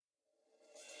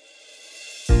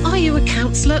Are you a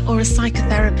counsellor or a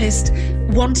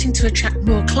psychotherapist wanting to attract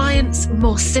more clients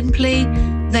more simply?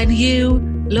 Then you,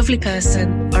 lovely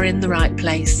person, are in the right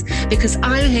place, because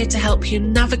I'm here to help you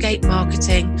navigate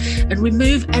marketing and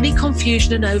remove any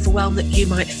confusion and overwhelm that you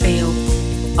might feel.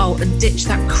 Oh, and ditch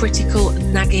that critical,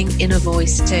 nagging inner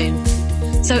voice too.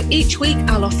 So each week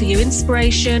I'll offer you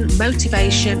inspiration,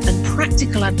 motivation and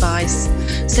practical advice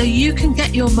so you can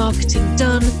get your marketing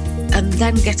done and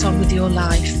then get on with your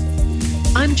life.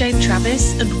 I'm Jane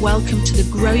Travis and welcome to the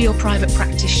Grow Your Private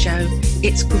Practice Show.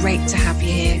 It's great to have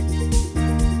you here.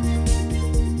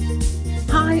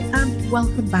 Hi and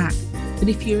welcome back. And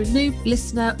if you're a new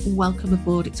listener, welcome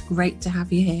aboard. It's great to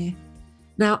have you here.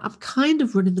 Now, I'm kind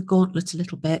of running the gauntlet a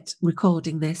little bit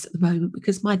recording this at the moment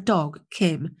because my dog,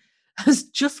 Kim, has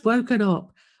just woken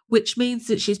up, which means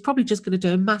that she's probably just going to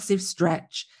do a massive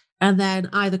stretch and then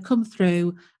either come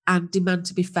through and demand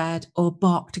to be fed or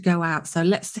bark to go out. So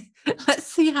let's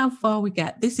see how far we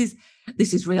get. This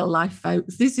is real life,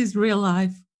 folks. This is real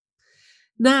life.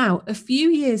 Now, a few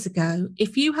years ago,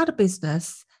 if you had a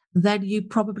business, then you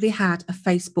probably had a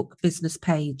Facebook business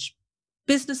page.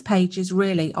 Business pages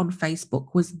really on Facebook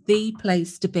was the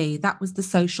place to be. That was the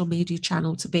social media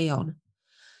channel to be on.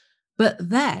 But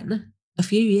then a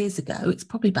few years ago, it's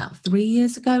probably about 3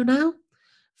 years ago now,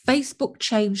 Facebook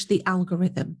changed the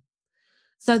algorithm.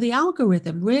 So the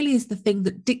algorithm really is the thing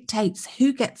that dictates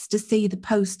who gets to see the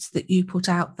posts that you put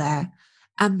out there.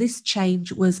 And this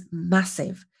change was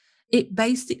massive. It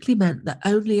basically meant that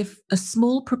only a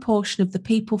small proportion of the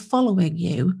people following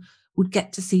you would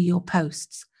get to see your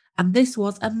posts. And this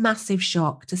was a massive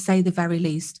shock, to say the very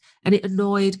least, and it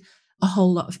annoyed a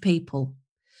whole lot of people.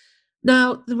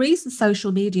 Now, the reason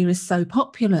social media is so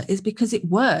popular is because it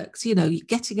works. You know,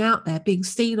 getting out there, being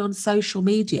seen on social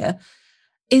media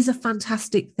is a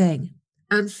fantastic thing.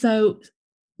 And so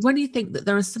when you think that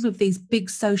there are some of these big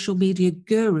social media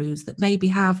gurus that maybe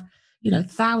have,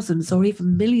 thousands or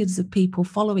even millions of people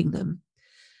following them,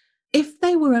 if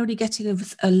they were only getting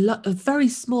a very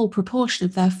small proportion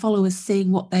of their followers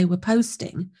seeing what they were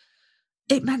posting,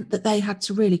 it meant that they had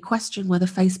to really question whether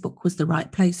Facebook was the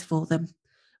right place for them,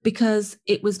 because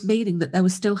it was meaning that they were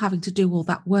still having to do all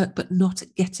that work but not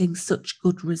getting such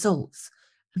good results.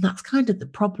 And that's kind of the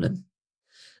problem.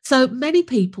 So many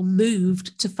people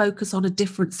moved to focus on a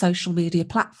different social media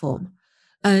platform.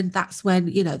 And that's when,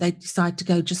 they decide to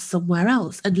go just somewhere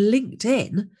else. And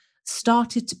LinkedIn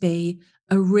started to be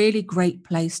a really great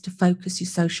place to focus your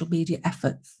social media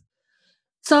efforts.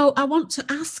 So I want to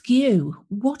ask you,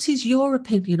 what is your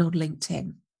opinion on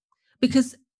LinkedIn?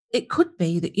 Because it could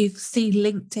be that you see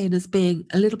LinkedIn as being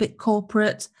a little bit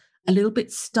corporate, a little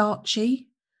bit starchy.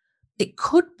 It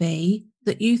could be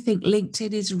that you think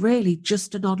LinkedIn is really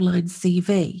just an online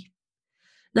CV.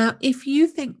 Now, if you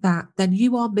think that, then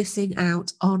you are missing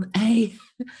out on a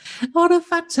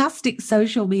fantastic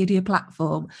social media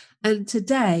platform. And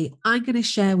today I'm going to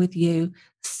share with you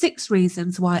 6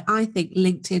 reasons why I think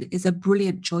LinkedIn is a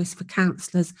brilliant choice for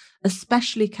counsellors,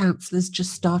 especially counsellors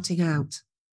just starting out.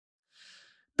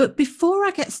 But before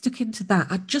I get stuck into that,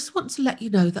 I just want to let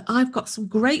you know that I've got some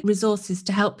great resources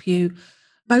to help you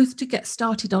both to get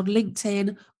started on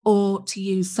LinkedIn or to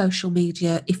use social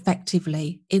media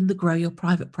effectively in the Grow Your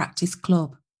Private Practice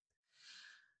Club.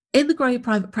 In the Grow Your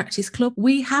Private Practice Club,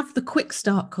 we have the Quick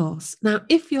Start course. Now,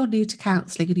 if you're new to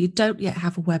counselling and you don't yet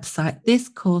have a website, this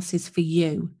course is for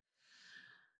you.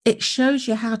 It shows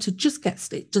you how to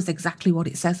it does exactly what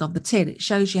it says on the tin. It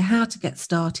shows you how to get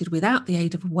started without the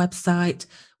aid of a website,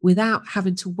 without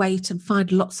having to wait and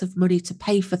find lots of money to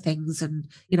pay for things and,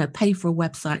 pay for a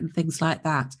website and things like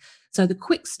that. So the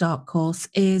Quick Start course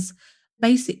is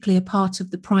basically a part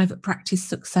of the Private Practice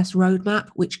Success Roadmap,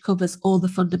 which covers all the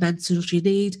fundamentals you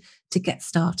need to get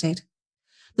started.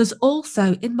 There's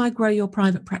also, in my Grow Your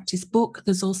Private Practice book,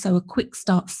 there's also a quick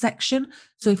start section.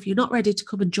 So if you're not ready to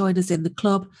come and join us in the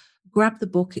club, grab the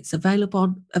book. It's available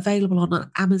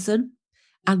on Amazon,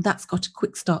 and that's got a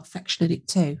quick start section in it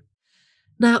too.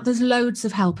 Now, there's loads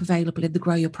of help available in the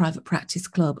Grow Your Private Practice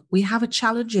Club. We have a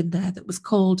challenge in there that was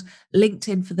called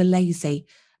LinkedIn for the Lazy,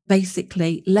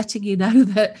 basically letting you know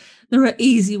that there are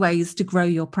easy ways to grow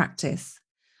your practice.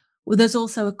 Well, there's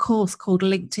also a course called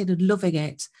LinkedIn and Loving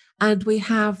It. And we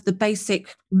have the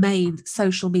basic main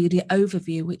social media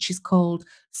overview, which is called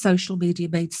Social Media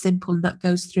Made Simple. And that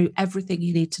goes through everything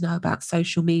you need to know about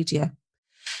social media.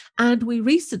 And we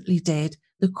recently did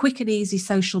the Quick and Easy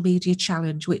Social Media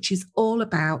Challenge, which is all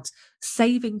about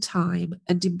saving time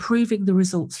and improving the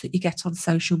results that you get on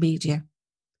social media.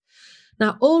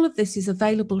 Now, all of this is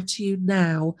available to you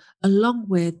now, along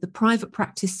with the Private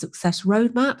Practice Success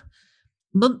Roadmap,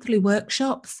 monthly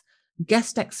workshops,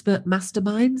 guest expert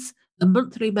masterminds, a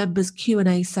monthly members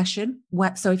Q&A session,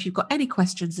 so if you've got any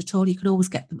questions at all, you can always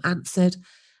get them answered.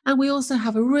 And we also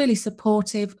have a really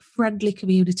supportive, friendly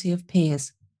community of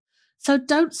peers. So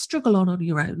don't struggle on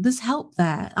your own. There's help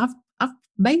there. I've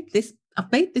made this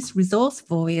resource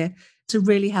for you to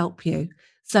really help you.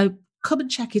 So come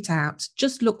and check it out.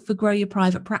 Just look for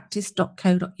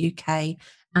growyourprivatepractice.co.uk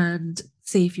and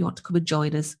see if you want to come and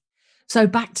join us. So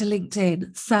back to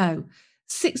LinkedIn. So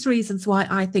 6 reasons why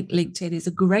I think LinkedIn is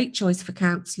a great choice for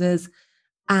counsellors,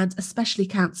 and especially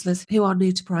counsellors who are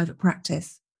new to private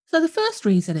practice. So the first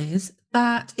reason is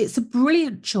that it's a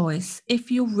brilliant choice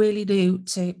if you're really new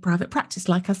to private practice.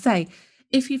 Like I say,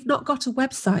 if you've not got a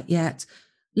website yet,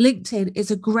 LinkedIn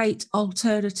is a great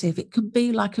alternative. It can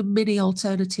be like a mini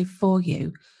alternative for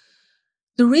you.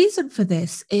 The reason for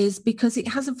this is because it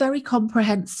has a very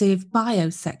comprehensive bio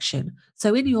section.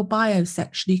 So in your bio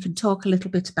section, you can talk a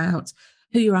little bit about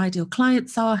who your ideal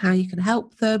clients are, how you can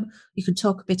help them. You can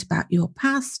talk a bit about your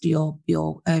past, your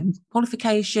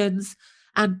qualifications,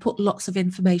 and put lots of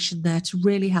information there to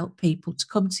really help people to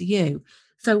come to you.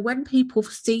 So when people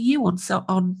see you on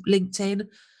LinkedIn,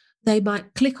 they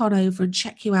might click on over and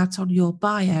check you out on your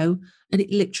bio, and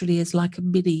it literally is like a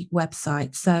mini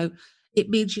website. So it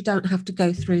means you don't have to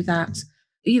go through that,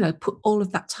 put all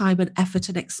of that time and effort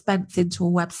and expense into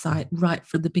a website right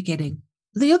from the beginning.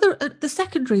 The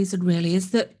second reason really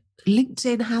is that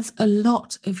LinkedIn has a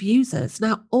lot of users.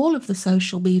 Now, all of the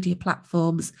social media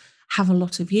platforms have a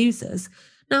lot of users.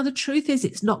 Now, the truth is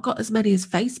it's not got as many as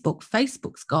Facebook.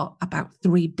 Facebook's got about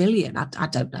 3 billion. I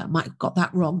don't know, I might have got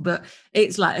that wrong, but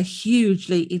it's like a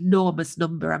hugely enormous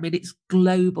number. I mean, it's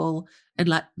global, and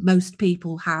like most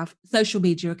people have a social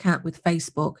media account with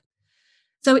Facebook.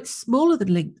 So it's smaller than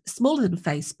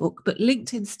Facebook, but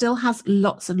LinkedIn still has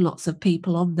lots and lots of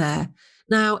people on there.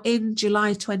 Now, in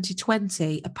July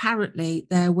 2020, apparently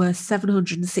there were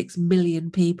 706 million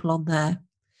people on there.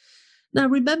 Now,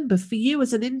 remember, for you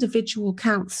as an individual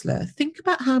counsellor, think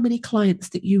about how many clients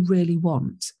that you really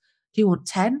want. Do you want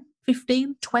 10,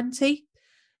 15, 20?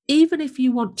 Even if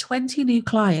you want 20 new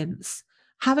clients,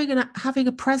 having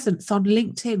a presence on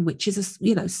LinkedIn, which is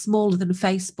smaller than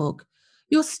Facebook,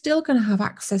 you're still going to have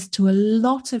access to a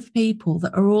lot of people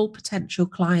that are all potential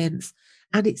clients.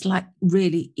 And it's like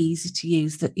really easy to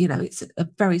use. That it's a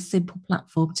very simple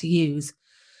platform to use.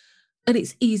 And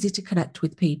it's easy to connect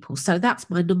with people. So that's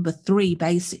my number 3,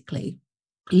 basically.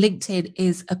 LinkedIn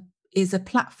is a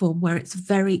platform where it's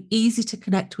very easy to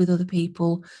connect with other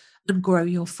people and grow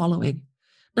your following.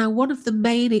 Now, one of the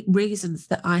main reasons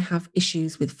that I have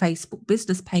issues with Facebook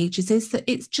business pages is that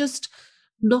it's just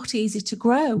not easy to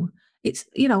grow. It's,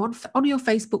 on your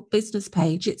Facebook business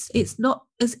page, it's not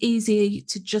as easy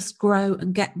to just grow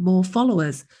and get more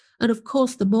followers. And of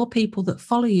course, the more people that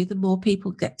follow you, the more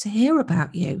people get to hear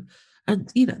about you.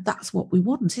 And, that's what we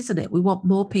want, isn't it? We want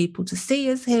more people to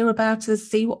see us, hear about us,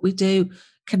 see what we do,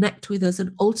 connect with us,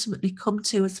 and ultimately come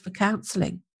to us for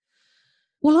counselling.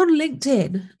 Well, on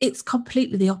LinkedIn, it's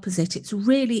completely the opposite. It's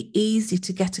really easy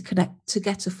to get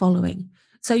a following.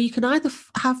 So you can either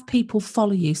have people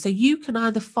follow you. So you can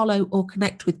either follow or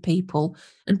connect with people,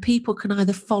 and people can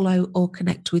either follow or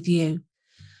connect with you.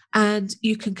 And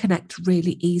you can connect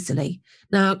really easily.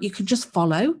 Now, you can just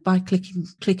follow by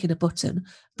clicking a button,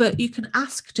 but you can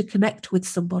ask to connect with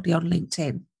somebody on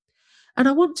LinkedIn. And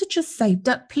I want to just say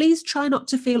that please try not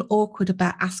to feel awkward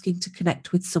about asking to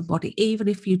connect with somebody, even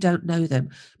if you don't know them,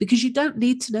 because you don't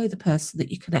need to know the person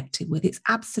that you're connecting with. It's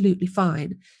absolutely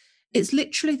fine. It's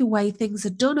literally the way things are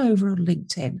done over on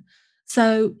LinkedIn.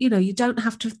 So, you don't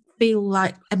have to feel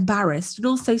like embarrassed. And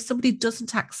also, if somebody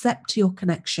doesn't accept your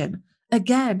connection,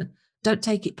 again, don't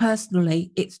take it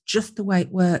personally. It's just the way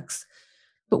it works.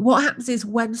 But what happens is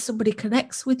when somebody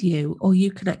connects with you or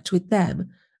you connect with them,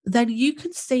 then you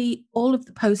can see all of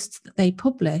the posts that they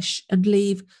publish and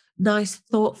leave nice,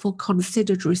 thoughtful,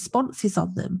 considered responses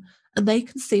on them. And they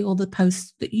can see all the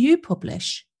posts that you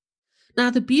publish. Now,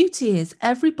 the beauty is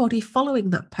everybody following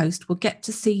that post will get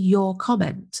to see your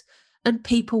comment, and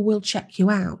people will check you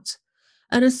out.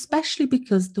 And especially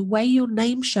because the way your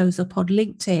name shows up on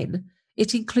LinkedIn,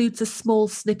 it includes a small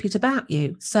snippet about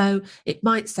you. So it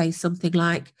might say something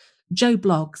like Joe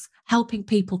Blogs, helping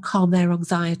people calm their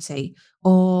anxiety,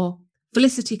 or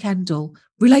Felicity Kendall,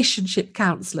 relationship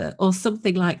counsellor, or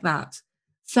something like that.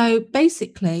 So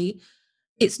basically,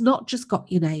 it's not just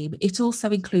got your name, it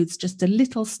also includes just a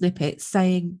little snippet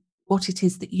saying what it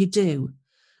is that you do.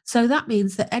 So that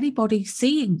means that anybody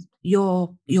seeing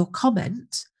your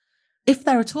comment, if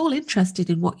they're at all interested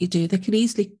in what you do, they can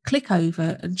easily click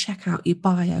over and check out your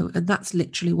bio, and that's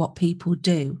literally what people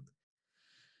do.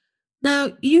 Now,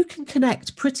 you can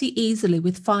connect pretty easily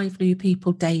with 5 new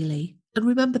people daily. And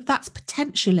remember, that's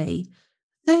potentially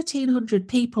 1,300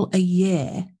 people a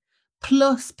year,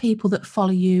 plus people that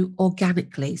follow you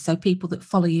organically. So people that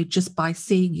follow you just by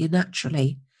seeing you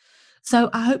naturally. So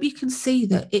I hope you can see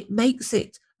that it makes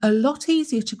it a lot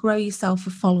easier to grow yourself a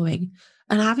following.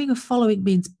 And having a following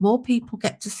means more people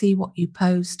get to see what you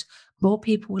post, more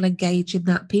people will engage in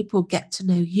that, people get to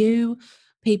know you,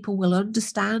 people will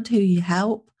understand who you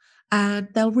help, and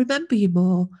they'll remember you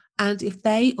more. And if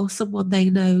they or someone they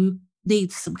know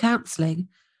needs some counselling,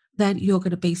 then you're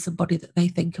going to be somebody that they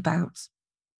think about.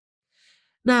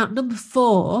 Now, number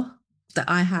 4 that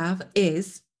I have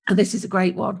is, and this is a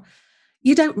great one,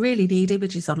 you don't really need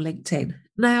images on LinkedIn.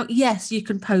 Now, yes, you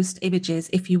can post images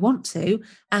if you want to.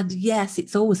 And yes,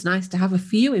 it's always nice to have a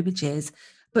few images,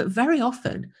 but very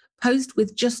often post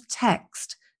with just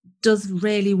text does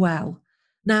really well.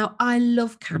 Now, I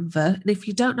love Canva. And if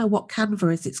you don't know what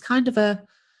Canva is,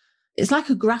 it's like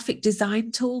a graphic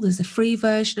design tool. There's a free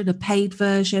version and a paid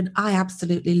version. I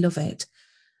absolutely love it.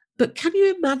 But can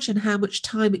you imagine how much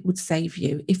time it would save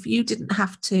you if you didn't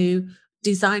have to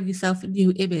design yourself a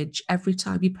new image every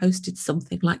time you posted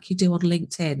something like you do on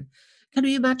LinkedIn? Can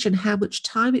you imagine how much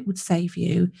time it would save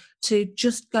you to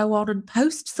just go on and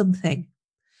post something?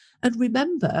 And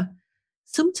remember,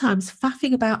 sometimes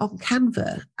faffing about on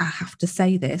Canva, I have to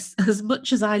say this, as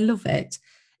much as I love it,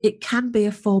 it can be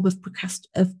a form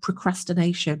of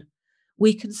procrastination.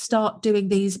 We can start doing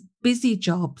these busy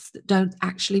jobs that don't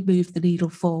actually move the needle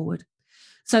forward.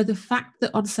 So the fact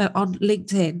that on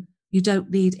LinkedIn, you don't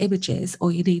need images,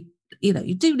 or you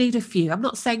do need a few. I'm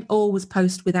not saying always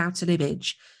post without an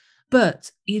image,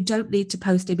 but you don't need to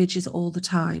post images all the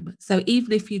time. So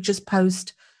even if you just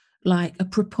post like a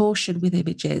proportion with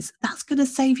images, that's going to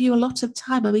save you a lot of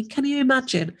time. I mean, can you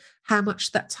imagine how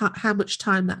much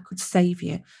time that could save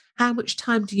you? How much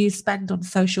time do you spend on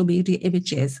social media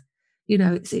images?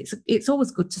 It's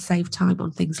always good to save time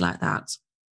on things like that.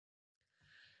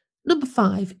 Number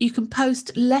 5, you can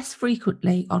post less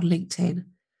frequently on LinkedIn.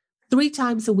 3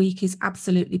 times a week is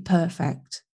absolutely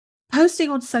perfect.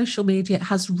 Posting on social media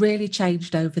has really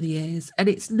changed over the years, and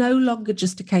it's no longer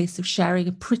just a case of sharing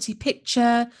a pretty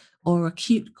picture or a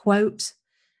cute quote.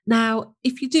 Now,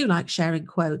 if you do like sharing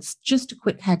quotes, just a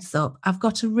quick heads up, I've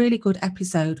got a really good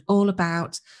episode all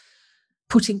about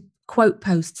putting quote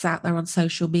posts out there on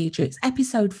social media. It's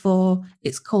episode 4.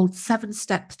 It's called 7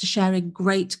 Steps to Sharing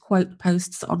Great Quote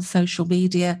Posts on Social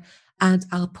Media. And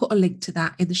I'll put a link to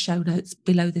that in the show notes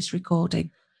below this recording.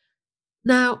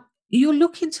 Now, you're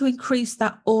looking to increase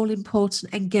that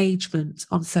all-important engagement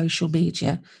on social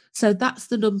media. So that's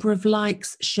the number of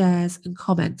likes, shares, and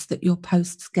comments that your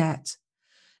posts get.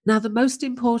 Now, the most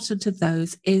important of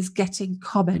those is getting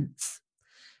comments.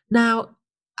 Now,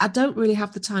 I don't really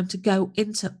have the time to go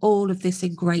into all of this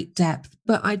in great depth,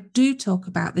 but I do talk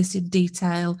about this in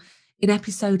detail in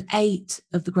episode 8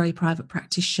 of the Grow Private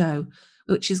Practice Show,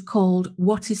 which is called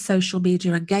What is Social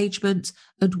Media Engagement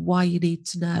and Why You Need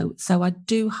to Know. So I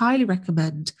do highly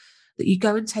recommend that you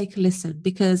go and take a listen,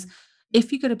 because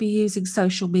if you're going to be using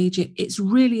social media, it's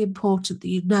really important that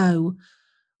you know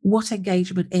what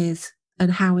engagement is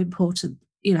and how important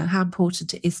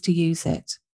it is to use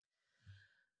it.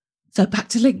 So back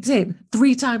to LinkedIn,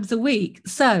 3 times a week.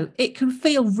 So it can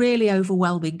feel really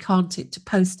overwhelming, can't it, to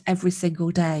post every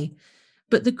single day?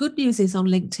 But the good news is on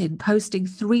LinkedIn, posting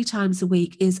 3 times a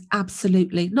week is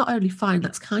absolutely not only fine,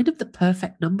 that's kind of the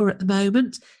perfect number at the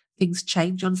moment. Things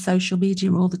change on social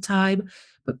media all the time,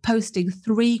 but posting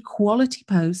 3 quality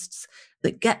posts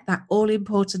that get that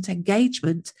all-important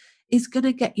engagement is going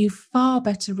to get you far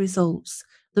better results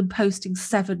than posting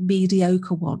 7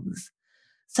 mediocre ones.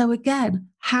 So again,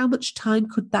 how much time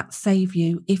could that save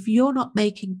you if you're not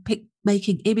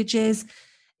making images,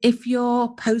 if you're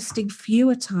posting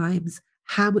fewer times?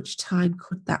 How much time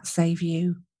could that save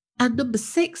you? And number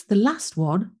 6, the last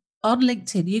one, on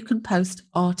LinkedIn, you can post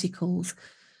articles.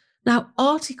 Now,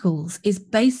 articles is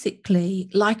basically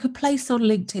like a place on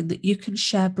LinkedIn that you can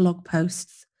share blog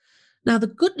posts. Now, the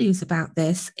good news about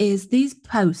this is these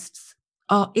posts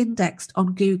are indexed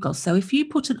on Google. So if you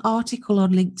put an article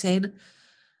on LinkedIn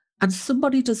and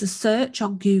somebody does a search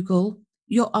on Google,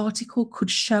 your article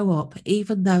could show up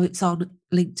even though it's on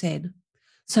LinkedIn.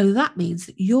 So that means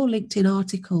that your LinkedIn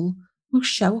article will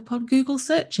show up on Google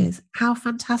searches. How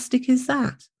fantastic is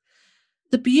that?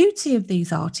 The beauty of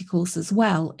these articles as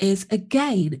well is,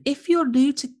 again, if you're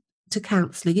new to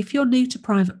counselling, if you're new to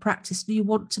private practice and you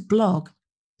want to blog,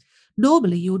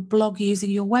 normally you would blog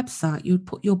using your website. You would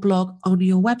put your blog on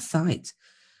your website.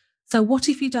 So what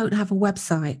if you don't have a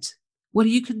website? Well,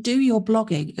 you can do your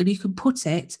blogging and you can put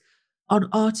it on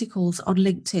articles on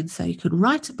LinkedIn. So you can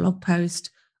write a blog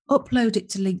post, upload it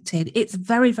to LinkedIn. It's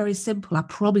very, very simple. I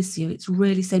promise you, it's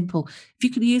really simple. If you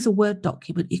can use a Word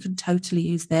document, you can totally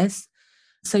use this.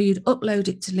 So you'd upload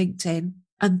it to LinkedIn,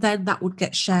 and then that would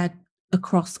get shared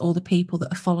across all the people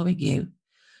that are following you.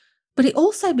 But it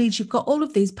also means you've got all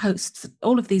of these posts,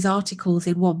 all of these articles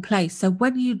in one place. So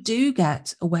when you do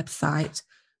get a website,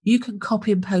 you can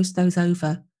copy and post those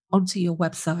over onto your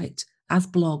website as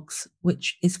blogs,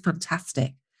 which is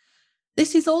fantastic.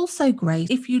 This is also great.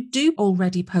 If you do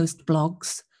already post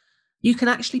blogs, you can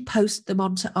actually post them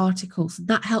onto articles, and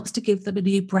that helps to give them a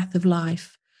new breath of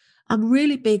life. I'm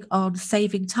really big on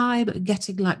saving time and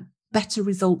getting better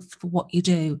results for what you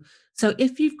do. So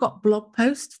if you've got blog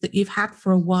posts that you've had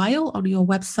for a while on your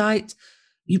website,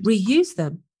 you reuse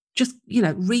them. Just,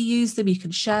 reuse them. You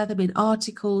can share them in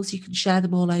articles. You can share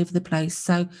them all over the place.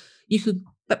 So you can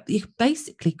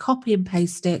basically copy and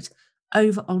paste it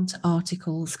over onto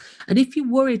articles. And if you're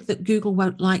worried that Google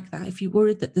won't like that, if you're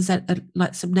worried that there's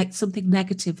something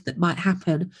negative that might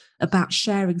happen about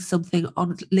sharing something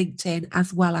on LinkedIn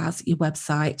as well as your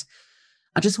website,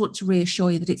 I just want to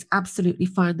reassure you that it's absolutely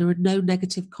fine. There are no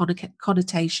negative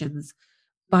connotations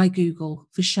by Google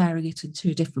for sharing it in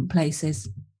two different places.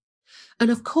 And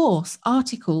of course,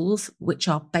 articles, which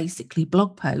are basically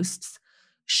blog posts,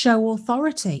 show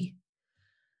authority.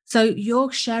 So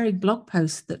you're sharing blog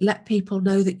posts that let people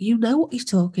know that you know what you're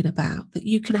talking about, that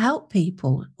you can help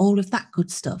people, all of that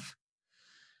good stuff.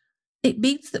 It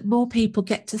means that more people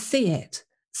get to see it.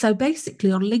 So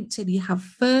basically on LinkedIn, you have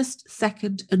first,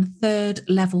 second, and third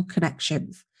level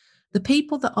connections. The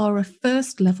people that are a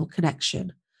first level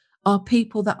connection are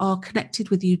people that are connected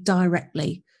with you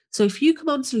directly. So if you come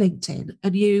onto LinkedIn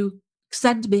and you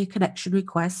send me a connection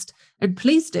request, and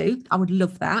please do, I would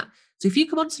love that. So if you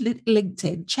come onto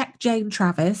LinkedIn, check Jane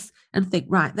Travis and think,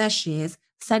 right, there she is,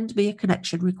 send me a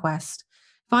connection request.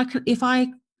 If I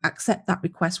accept that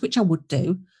request, which I would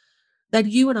do, then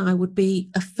you and I would be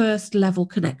a first level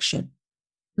connection.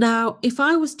 Now, if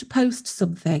I was to post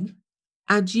something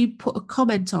and you put a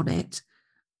comment on it,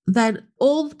 then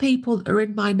all the people that are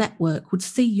in my network would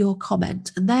see your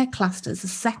comment, and they're classed as a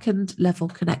second level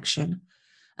connection.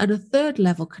 And a third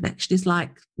level connection is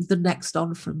like the next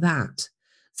on from that.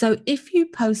 So if you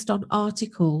post on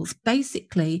articles,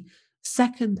 basically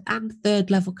second and third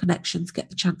level connections get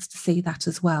the chance to see that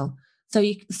as well. So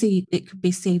you can see it can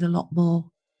be seen a lot more.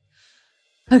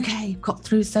 Okay, got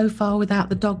through so far without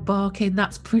the dog barking.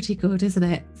 That's pretty good, isn't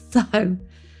it? So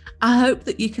I hope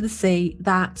that you can see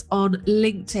that on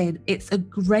LinkedIn, it's a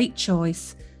great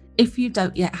choice if you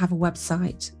don't yet have a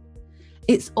website.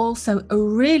 It's also a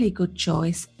really good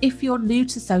choice if you're new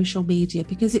to social media,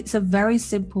 because it's a very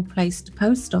simple place to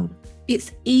post on.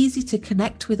 It's easy to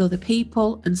connect with other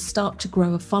people and start to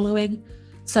grow a following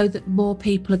so that more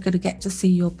people are going to get to see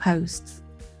your posts.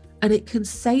 And it can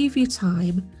save you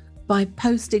time by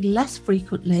posting less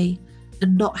frequently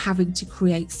and not having to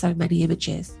create so many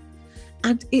images.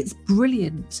 And it's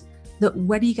brilliant that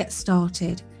when you get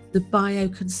started, the bio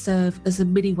can serve as a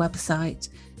mini website,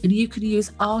 and you can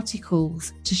use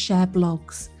articles to share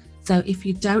blogs. So if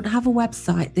you don't have a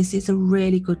website, this is a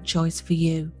really good choice for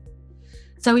you.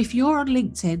 So if you're on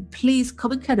LinkedIn, please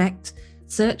come and connect.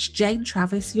 Search Jane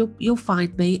Travis, you'll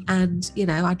find me, and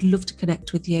I'd love to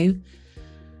connect with you.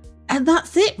 And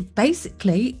that's it,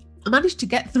 basically. I managed to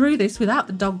get through this without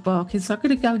the dog barking, so I'm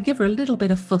going to go and give her a little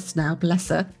bit of fuss now, bless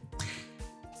her.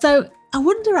 So I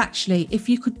wonder actually if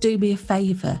you could do me a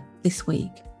favour this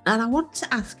week. And I want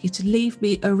to ask you to leave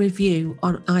me a review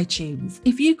on iTunes.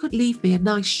 If you could leave me a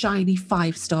nice shiny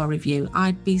 5-star review,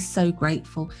 I'd be so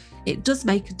grateful. It does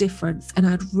make a difference, and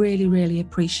I'd really, really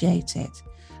appreciate it.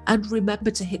 And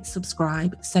remember to hit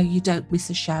subscribe so you don't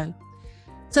miss a show.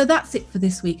 So that's it for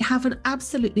this week. Have an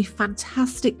absolutely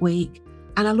fantastic week,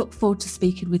 and I look forward to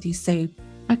speaking with you soon.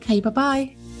 Okay,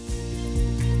 bye-bye.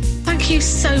 Thank you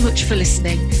so much for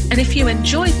listening. And if you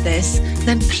enjoyed this,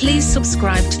 then please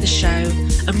subscribe to the show.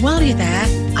 And while you're there,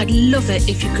 I'd love it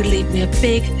if you could leave me a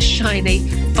big, shiny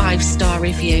 5-star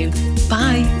review.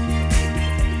 Bye.